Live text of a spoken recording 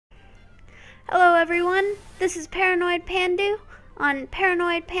Hello everyone, this is Paranoid Pandu on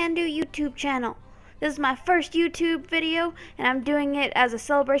Paranoid Pandu YouTube channel. This is my first YouTube video and I'm doing it as a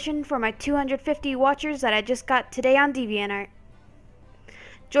celebration for my 250 watchers that I just got today on DeviantArt.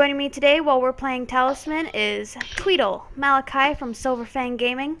 Joining me today while we're playing Talisman is Tweedle, Malachi from Silverfang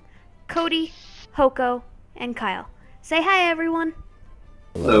Gaming, Cody, Hoko, and Kyle. Say hi everyone.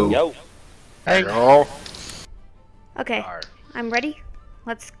 Hello. Yo. Hey. Hello. Okay, I'm ready.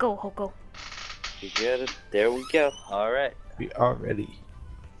 Let's go, Hoko. You good? There we go. Alright. We are ready.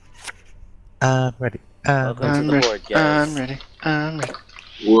 Ready. Welcome to the board, guys. I'm ready.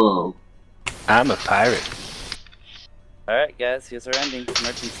 Whoa. I'm a pirate. Alright, guys, here's our ending.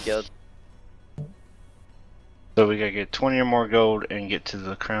 Merchant's Guild. So we gotta get 20 or more gold and get to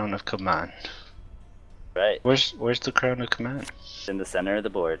the Crown of Command. Right. Where's the Crown of Command? It's in the center of the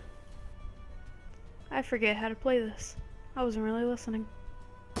board. I forget how to play this. I wasn't really listening.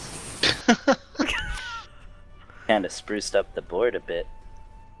 Kinda spruced up the board a bit.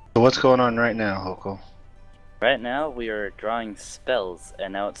 So what's going on right now, Hoko? Right now, we are drawing spells,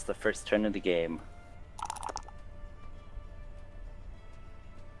 and now it's the first turn of the game.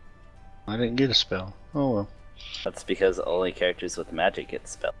 I didn't get a spell. Oh well. That's because only characters with magic get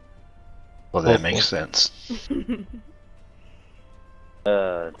spells. Well, that makes sense. Do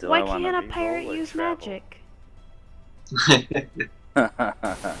Why I wanna can't a reroll pirate or use travel? magic?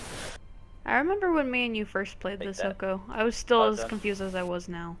 I remember when me and you first played Like this, that. Hoko. I was still Well as done. confused as I was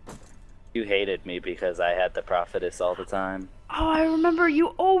now. You hated me because I had the prophetess all the time. Oh, I remember you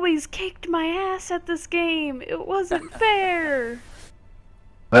always kicked my ass at this game. It wasn't fair.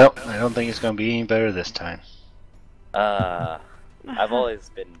 Well, I don't think it's gonna be any better this time. I've always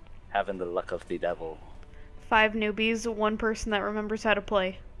been having the luck of the devil. 5 newbies, 1 person that remembers how to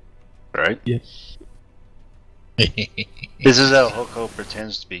play. Right? Yes. This is how Hoko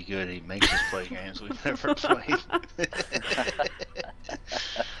pretends to be good. He makes us play games we've never played.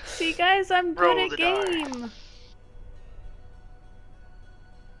 See, guys, I'm good Roll at the die. game.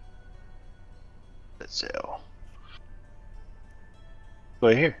 Let's go. Go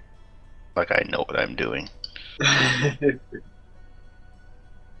here. Like I know what I'm doing.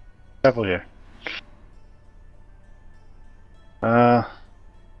 Travel here.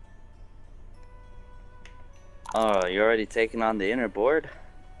 Oh, you're already taking on the inner board?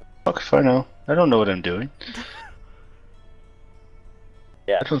 Okay, fine now. I don't know what I'm doing.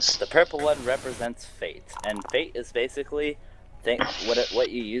 Yeah, I don't the purple one represents fate, and fate is basically what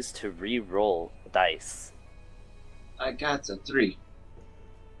you use to re-roll dice. I got a 3.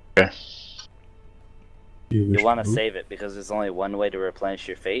 Okay. You want to save it because there's only one way to replenish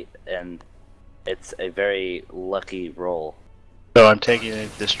your fate, and it's a very lucky roll. So I'm taking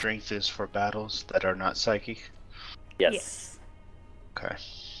it the strength is for battles that are not psychic? Yes. Okay.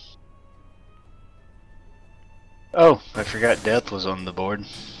 Oh, I forgot death was on the board.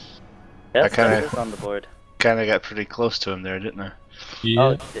 Yes, I kinda- that is on the board. Kinda got pretty close to him there, didn't I? Yeah.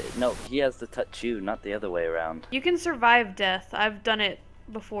 Oh, no, he has to touch you, not the other way around. You can survive death. I've done it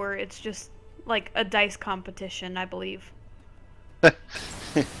before. It's just like a dice competition, I believe.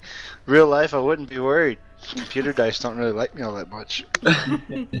 Real life, I wouldn't be worried. Computer dice don't really like me all that much.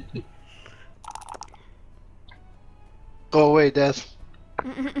 Go away, Death.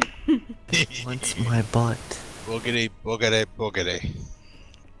 Wants my butt. Boogity, boogity, boogity.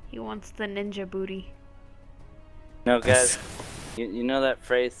 He wants the ninja booty. No, guys, you know that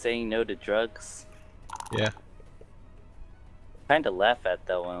phrase, saying no to drugs? Yeah. Kinda laugh at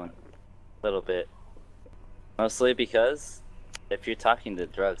that one. A little bit. Mostly because, if you're talking to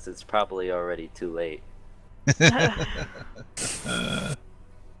drugs, it's probably already too late.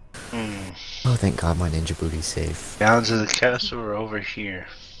 Oh, thank God my ninja booty's safe. Down to the castle or over here?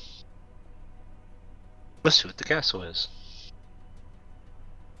 Let's see what the castle is.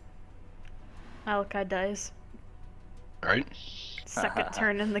 Malachi dies. Right? Second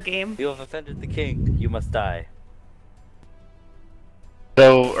turn in the game. You have offended the king. You must die.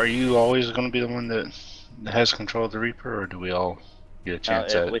 So, are you always going to be the one that has control of the Reaper, or do we all get a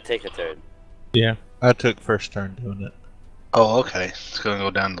chance at We it? take a turn. Yeah. I took first turn doing it. Oh, okay. It's going to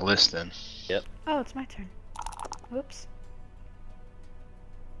go down the list then. Oh, it's my turn. Whoops.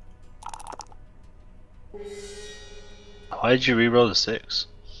 Why did you reroll the 6?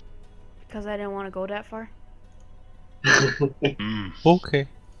 Because I didn't want to go that far. Okay.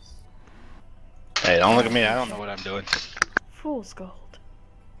 Hey, don't look at me. I don't know what I'm doing. Fool's gold.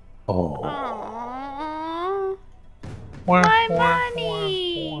 Oh. Aww. My My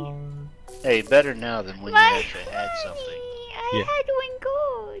money! Hey, better now than when you My actually had something. I Yeah. had 1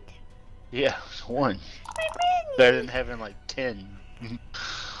 gold. Yeah, 1. My money! Better than having like 10.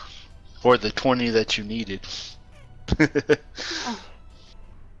 For the 20 that you needed.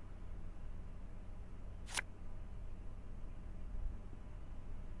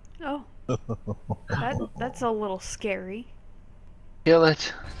 Oh, that's a little scary. Kill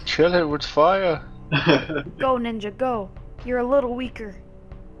it. Kill it with fire. Go, ninja, go. You're a little weaker.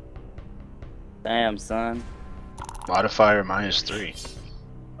 Damn, son. Modifier -3.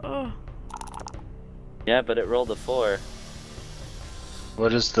 Oh, Yeah, but it rolled a 4. What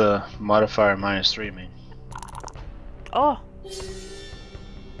does the modifier -3 mean? oh.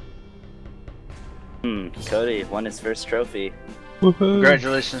 Cody won his first trophy. Woohoo!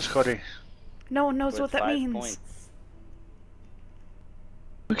 Congratulations, Cody. No one knows with what that 5 means. points.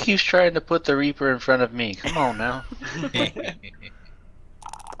 Who keeps trying to put the Reaper in front of me? Come on now.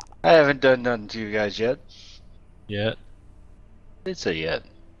 I haven't done nothing to you guys yet. Yet. It's a yet.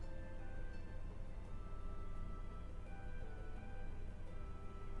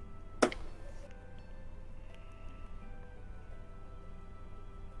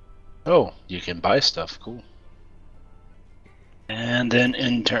 Oh, you can buy stuff. Cool. And then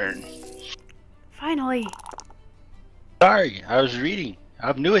intern. Finally. Sorry, I was reading.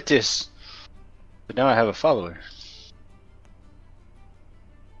 I'm new at this. But now I have a follower.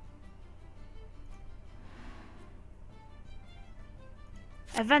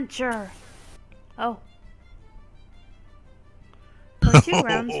 Adventure. Oh. Play 2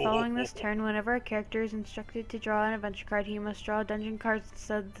 rounds following this turn. Whenever a character is instructed to draw an adventure card, he must draw dungeon cards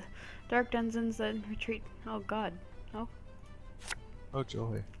instead of the dark dungeons, then retreat. Oh god. Oh. Oh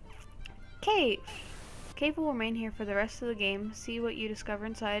joy. Cave. Cave will remain here for the rest of the game. See what you discover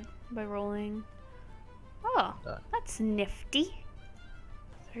inside by rolling. Oh, that's nifty.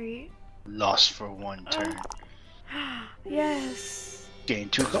 3. Lost for 1 turn. Yes. Gain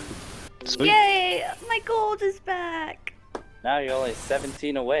 2 gold. Sweet. Yay! My gold is back. Now you're only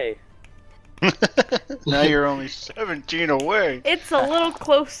 17 away. Now you're only 17 away. It's a little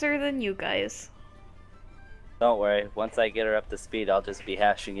closer than you guys. Don't worry, once I get her up to speed, I'll just be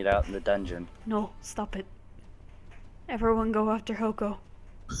hashing it out in the dungeon. No, stop it. Everyone go after Hoko.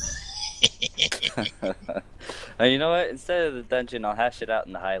 You know what? Instead of the dungeon, I'll hash it out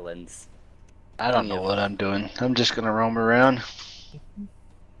in the Highlands. I don't know what I'm doing. I'm just gonna roam around,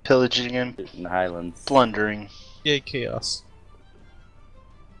 pillaging and In the Highlands. plundering. Yay, chaos.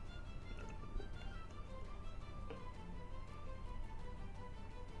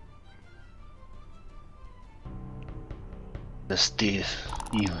 The Steve,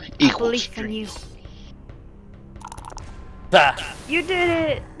 you equal Belief in strength. you. Bah! You did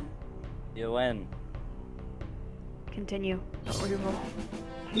it! You win. Continue. Don't reroll.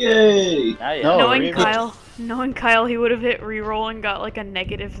 Yay! Now you No. Knowing Kyle, he would have hit reroll and got like a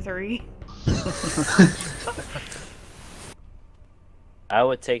 -3. I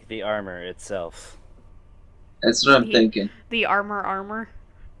would take the armor itself. That's what I'm thinking. The armor.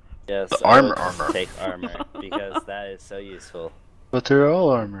 Yes, The I would armor. take armor because that is so useful. But they're all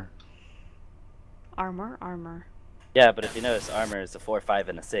armor. Armor. Yeah, but if you notice, armor is a 4, 5,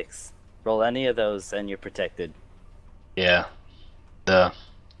 and a 6. Roll any of those and you're protected. Yeah. The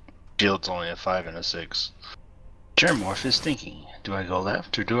shield's only a 5 and a 6. Germorph is thinking, do I go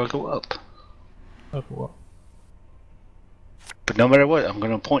left or do I go up? Oh, well. But no matter what, I'm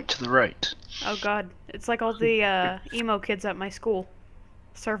gonna point to the right. Oh god. It's like all the emo kids at my school.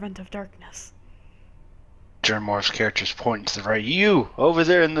 Servant of Darkness. Germorph's character's pointing to the right. You! Over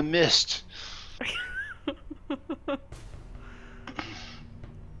there in the mist!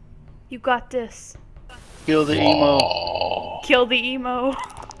 You got this. Kill the emo! Kill the emo.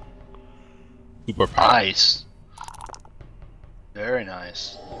 Super power. Nice. Very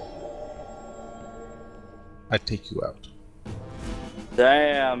nice. I take you out.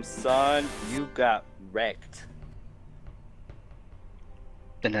 Damn, son, you got wrecked.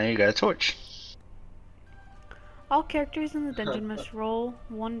 And now you got a torch. All characters in the dungeon must roll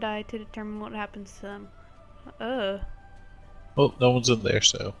 1 die to determine what happens to them. Oh, no one's in there,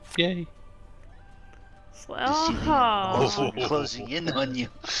 so yay. Oh, closing in on you.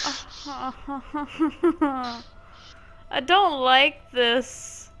 I don't like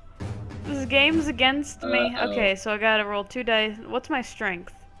this. This game's against me. Uh-oh. Okay, so I gotta roll 2 dice. What's my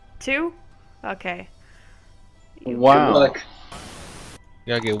strength? 2? Okay. Wow. Look,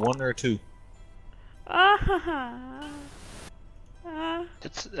 You gotta get 1 or 2.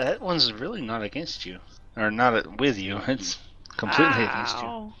 That one's really not against you. Or not with you. It's completely against you.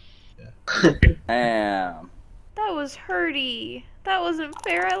 Ow. Damn. That was hurty. That wasn't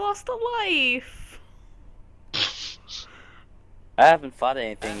fair. I lost a life. I haven't fought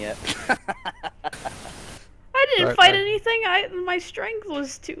anything yet. I didn't fight anything. My strength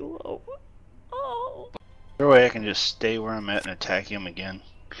was too low. Oh. Is there a way I can just stay where I'm at and attack him again?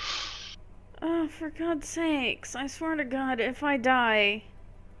 Oh, for God's sakes. I swear to God, if I die...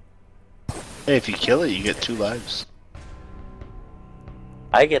 Hey, if you kill it, you get 2 lives.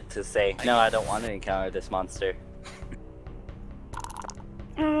 I get to say, no, I don't want to encounter this monster.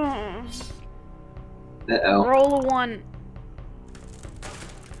 Oh. Uh-oh. Roll a 1.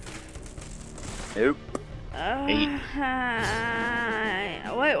 Nope. Wait,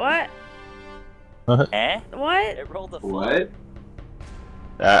 what? Eh? What? It rolled a 4. What?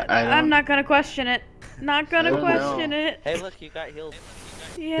 I'm not gonna question it. Not gonna Oh, question no. it. Hey, look, you got healed.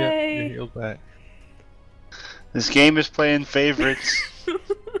 Yeah, Yay. you're healed back. This game is playing favorites.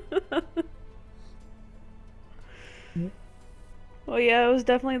 Well, yeah, it was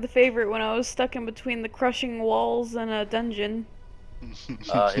definitely the favorite when I was stuck in between the crushing walls and a dungeon.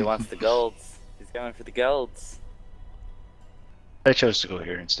 He wants the golds. He's going for the golds. I chose to go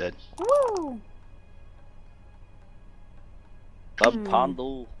here instead. Woo!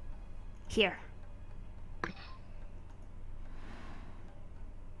 Pondo. Here.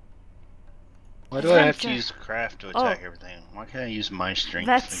 Why do I have to Adventure. use craft to attack everything? Why can't I use my strength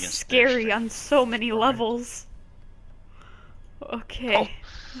That's against their scary strength? on so many levels. Okay.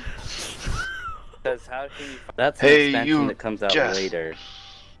 Because how can you... That's an Hey, expansion you that comes out Jeff. later.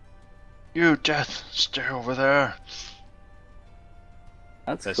 You, Death, stay over there.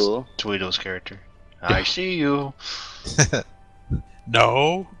 That's That's cool. Tweedle's character. I see you.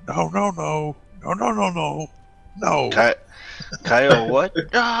 No, no, no, no, no, no, no, no, no. Kyle, what?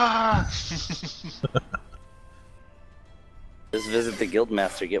 Ah! Just visit the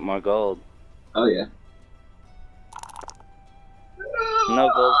guildmaster, get more gold. Oh yeah. No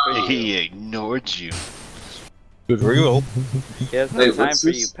gold for you. He ignored you. Good real. He has no Wait, time what's for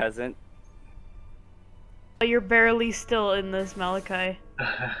this? you, peasant. You're barely still in this, Malachi.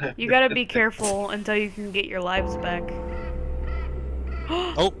 You gotta be careful until you can get your lives back.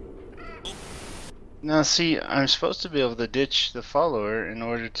 Oh, Now see, I'm supposed to be able to ditch the follower in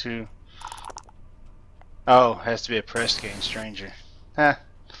order to... Oh, has to be a press gain stranger. Ah.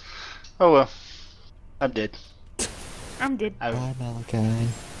 Oh well. I'm dead. I'm dead. Bye, Malachi.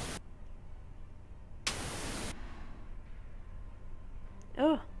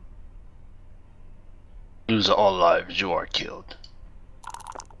 Oh. Lose all lives, you are killed.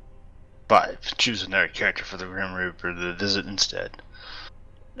 5. Choose another character for the Grim Reaper to visit instead.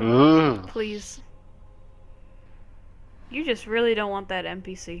 Ooh. Please. You just really don't want that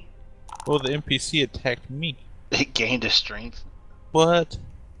NPC. well, the NPC attacked me. It gained a strength. What?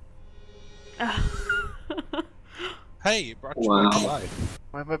 Ugh. Hey, it brought you Wow. back to life.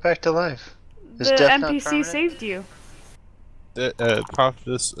 Why am I back to life? Is The death not NPC permanent? saved you. The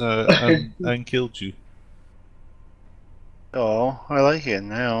prophetess unkilled you. Oh, I like it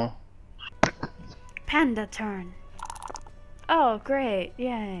now. Panda turn. Oh, great!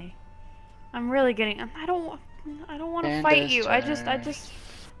 Yay! I'm really getting. I don't want to fight Panda's you. I just.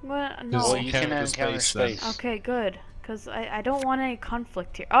 Well, No. Well, you can Encounter encounter space, space. Okay, good. Cause I don't want any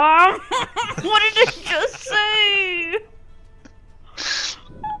conflict here. Oh! What did I just say? I just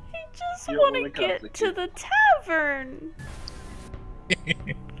You don't want to want a get conflict to here. the tavern.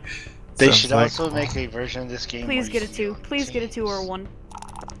 They Sounds should like also make a version of this game. Please where get you a 2. can go Please get a 2 or a teams. 1.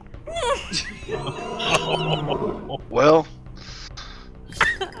 Well,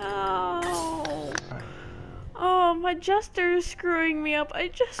 Oh. Oh, my jester is screwing me up. I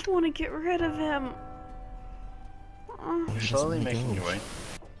just want to get rid of him. Oh, you're slowly Where does making he your go? way.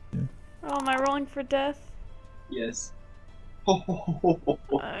 am I rolling for death? Yes.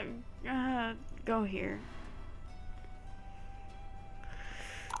 Go here.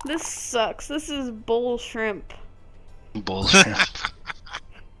 This sucks. This is bull shrimp. Bullshit.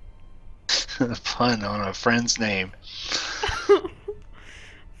 Pun on a friend's name.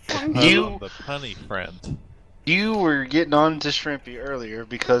 You- The punny friend. You were getting on to Shrimpy earlier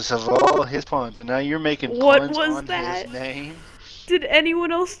because of all his puns. Now you're making What puns was on that? his name. Did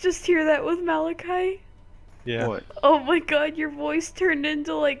anyone else just hear that with Malachi? Yeah. What? Oh my god, your voice turned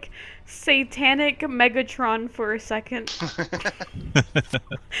into like satanic Megatron for a second.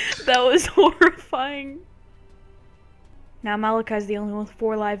 That was horrifying. Now Malachi's the only one with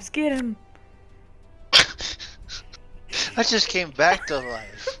 4 lives. Get him! I just came back to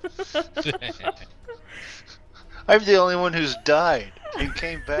life. I'm the only one who's died and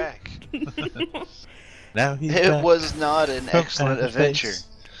came back. Now he's It back was not an from excellent outer adventure. space.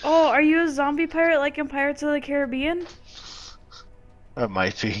 Oh, are you a zombie pirate like in Pirates of the Caribbean? That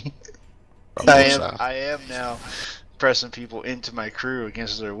might be. Probably so. I am now pressing people into my crew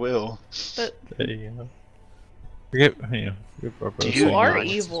against their will. But There you go. Forget, forget Barbarossa. You You are not-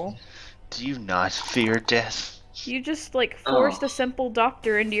 evil. Do you not fear death? You just like forced a simple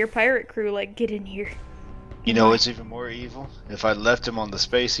doctor into your pirate crew. Like, get in here. You know what's even more evil? If I left him on the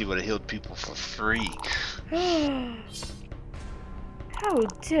space, he would have healed people for free. How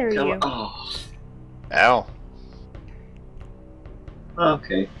dare you? Oh. Ow.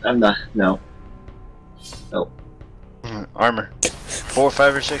 Okay. I'm not. No. Nope. Armor. 4,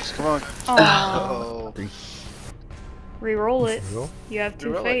 5, or 6. Come on. Aw. Oh. Reroll it. Reroll? You have 2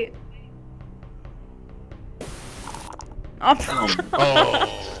 Reroll it. fate. Oh. Oh.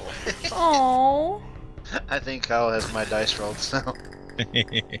 Oh. I think Kyle has my dice rolled now.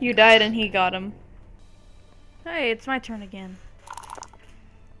 You died and he got him. Hey, it's my turn again.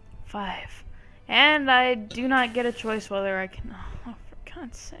 5. And I do not get a choice whether I can... Oh, for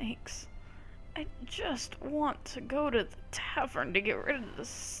God's sakes. I just want to go to the tavern to get rid of this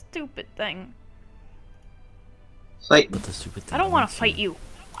stupid thing. Fight. But the stupid thing I don't want to wants fight you.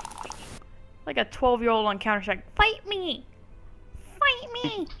 Like a 12-year-old on Counter-Strike. Fight me! Fight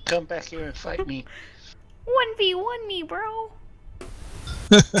me! Come back here and fight me. 1v1 me, bro!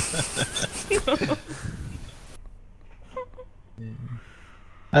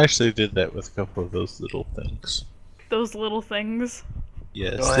 I actually did that with a couple of those little things. Those little things.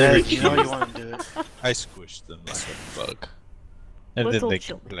 Yes, Go they were ahead. You know you want to do it. I squished them like a bug. And Little then they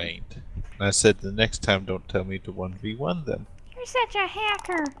children. complained. And I said, the next time don't tell me to 1v1 them. You're such a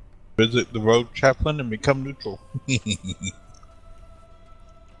hacker! Visit the road chaplain and become neutral. I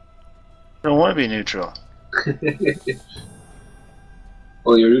don't want to be neutral.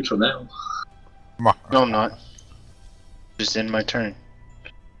 Well, you're neutral now. No, I'm not. Just end my turn.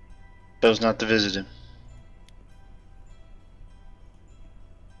 Chose not to visit him.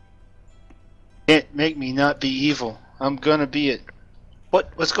 Can't make me not be evil. I'm gonna be it.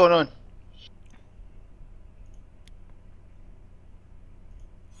 What? What's going on?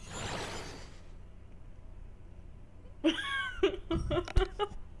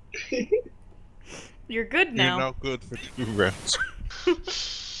 You're good You're now. not good for 2 rounds.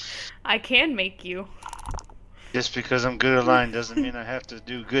 I can make you. Just because I'm good at lying doesn't mean I have to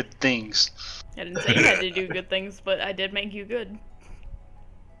do good things. I didn't say you had to do good things, but I did make you good.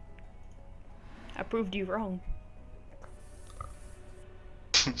 I proved you wrong.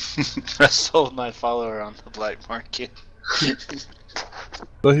 I sold my follower on the black market.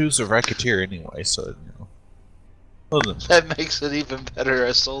 Well, he was a racketeer anyway, so, Wasn't That makes it even better.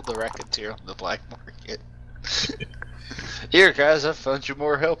 I sold the racketeer on the black market. Here, guys, I found you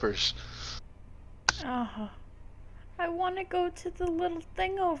more helpers. Oh, I want to go to the little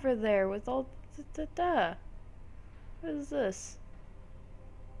thing over there with all the. What is this?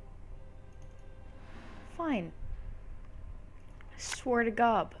 Fine. I swear to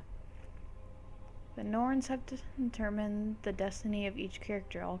God. The Norns have determined the destiny of each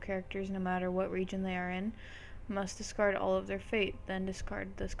character. All characters, no matter what region they are in, must discard all of their fate, then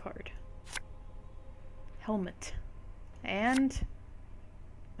discard this card. Helmet. And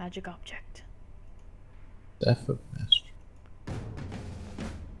magic object. Death of Master.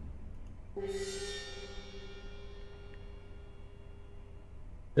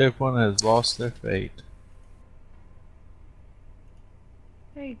 Everyone has lost their fate.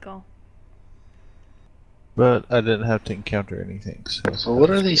 There you go. But I didn't have to encounter anything, so... So what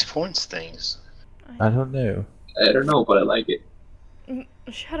are these points things? I don't know. I don't know, but I like it.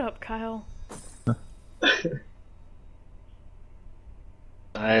 Shut up, Kyle.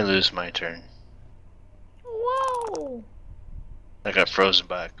 I lose my turn. Whoa! I got frozen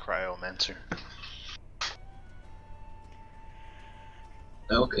by a cryomancer.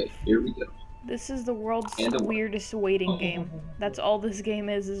 Okay, here we go. This is the world's And a- weirdest waiting game. That's all this game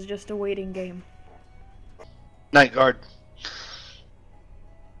is just a waiting game. Night guard.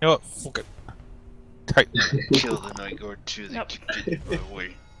 You know what? Fuck it. Titan. Kill the night guard too. They Nope. keep getting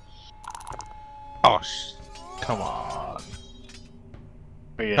away. Oh, come on.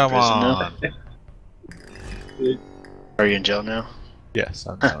 Are you in Come prison on. now? Are you in jail now? Yes,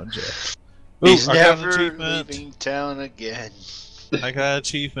 I'm now in jail. Ooh, He's I got an never achievement. leaving town again. I got an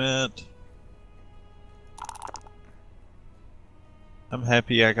achievement. I'm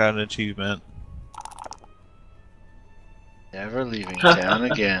happy I got an achievement. Never leaving town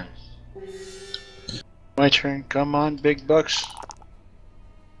again. My turn. Come on, big bucks.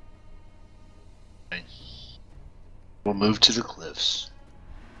 Fine. We'll move to the cliffs.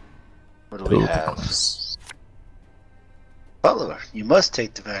 What do we have? Follower. You must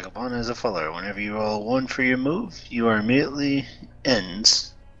take the vagabond as a follower. Whenever you roll 1 for your move, you are immediately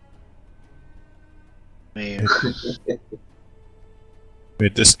ends. We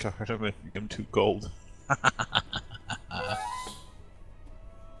discard him if I'm too gold.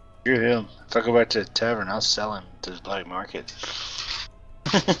 You're him. If I go back to the tavern, I'll sell him to the black market.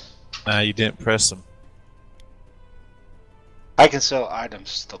 Nah, you didn't press him. I can sell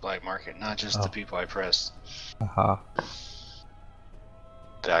items to the black market, not just the Oh. people I press. Haha.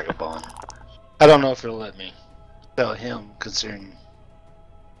 Vagabond. I don't know if it'll let me sell him, considering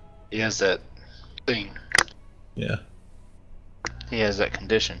he has that thing. Yeah. He has that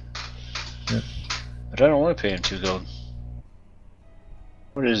condition. Yeah. But I don't want to pay him 2 gold.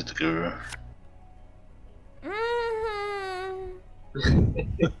 What is the guru?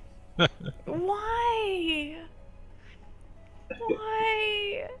 Why?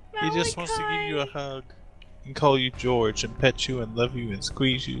 Why? He just wants to give you a hug and call you George and pet you and love you and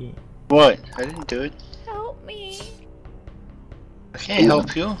squeeze you. What? I didn't do it. Help me. I can't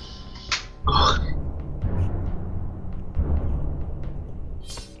help you.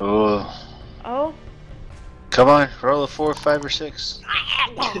 Oh. Oh. Come on, roll a 4, 5, or 6.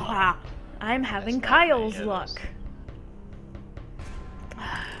 I'm having That's not Kyle's many of those. luck.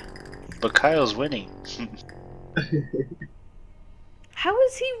 But Kyle's winning. How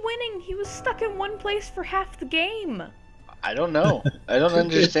is he winning? He was stuck in one place for half the game. I don't know. I don't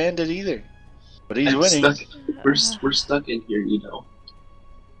understand it either. But he's I'm winning. stuck. We're stuck in here, you know,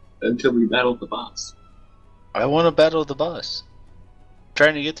 until we battle the boss. I want to battle the boss. I'm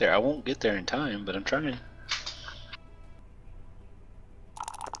trying to get there. I won't get there in time, but I'm trying.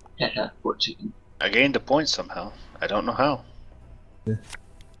 Haha, poor chicken. I gained a point somehow. I don't know how. Yeah.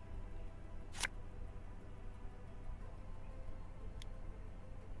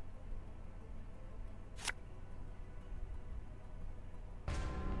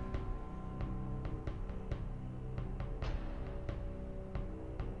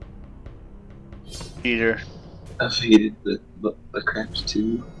 Peter. I've hated the craft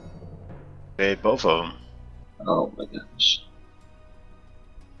too. Okay, both of them. Oh my gosh.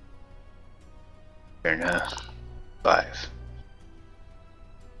 Turn 5.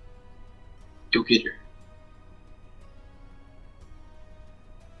 Go get her.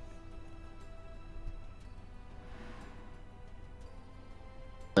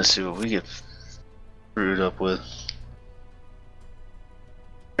 Let's see what we get screwed up with.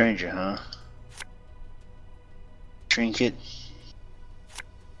 Stranger, huh? Trinket.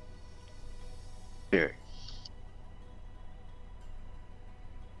 Spirit.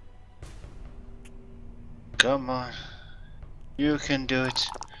 Come on. You can do it.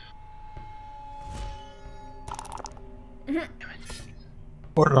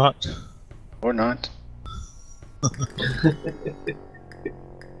 Or not. Or not.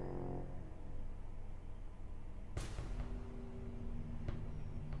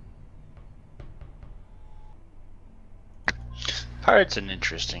 Pirate's an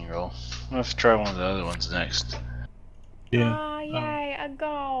interesting role. I'll have to try one of the other ones next. Yeah. Ah, yay, a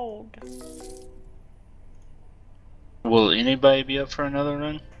gold. Will anybody be up for another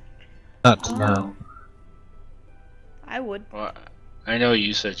run? Not tonight. No. I would. Well, I know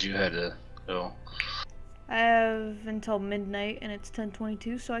you said you had to go. I have until midnight and it's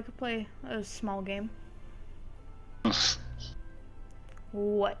 10:22, so I could play a small game.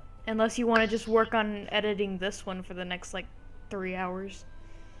 What? Unless you want to just work on editing this one for the next, like, 3 hours.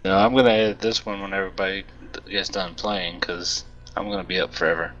 No, I'm gonna edit this one when everybody gets done playing, because I'm gonna be up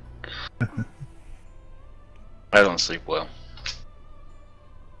forever. I don't sleep well.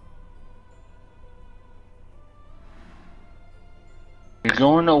 You're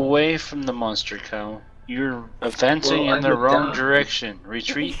going away from the monster, Kyle. You're advancing Well, in I the went wrong down. direction.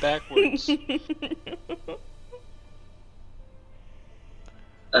 Retreat backwards. I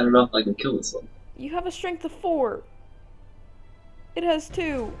don't know if I can kill this one. You have a strength of 4. It has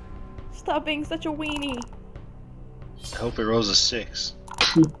 2. Stop being such a weenie. I hope it rolls a 6.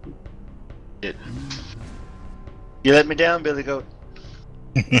 It. You let me down, Billy Goat.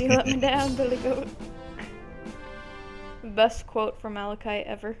 You let me down, Billy Goat. Best quote from Malachi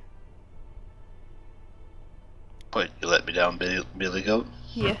ever. What? You let me down, Billy Goat?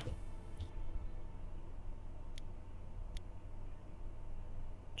 Yeah.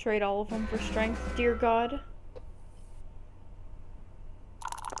 Trade all of them for strength, dear God.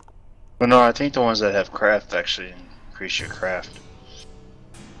 Well, no, I think the ones that have craft actually increase your craft.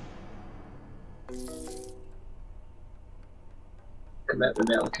 Come at me,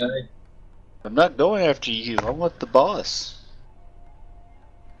 Malachi. I'm not going after you. I want the boss.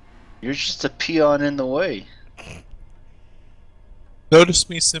 You're just a peon in the way. Notice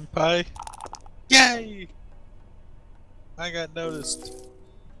me, senpai. Yay! I got noticed.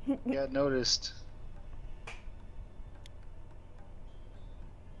 Got noticed.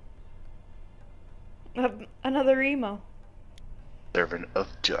 Another emo. Servant of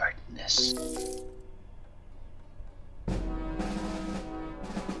darkness.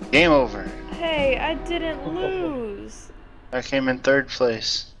 Game over. Hey, I didn't lose. I came in 3rd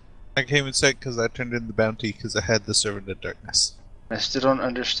place. I came in second because I turned in the bounty because I had the Servant of Darkness. I still don't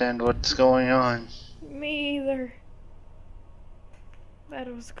understand what's going on. Me either.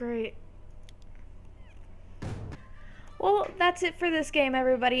 That was great. Well, that's it for this game,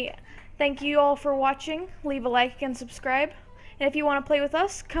 everybody. Thank you all for watching. Leave a like and subscribe. And if you want to play with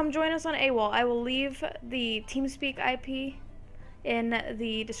us, come join us on AWOL. I will leave the TeamSpeak IP in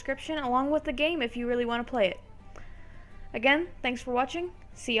the description along with the game if you really want to play it. Again, thanks for watching.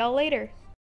 See y'all later.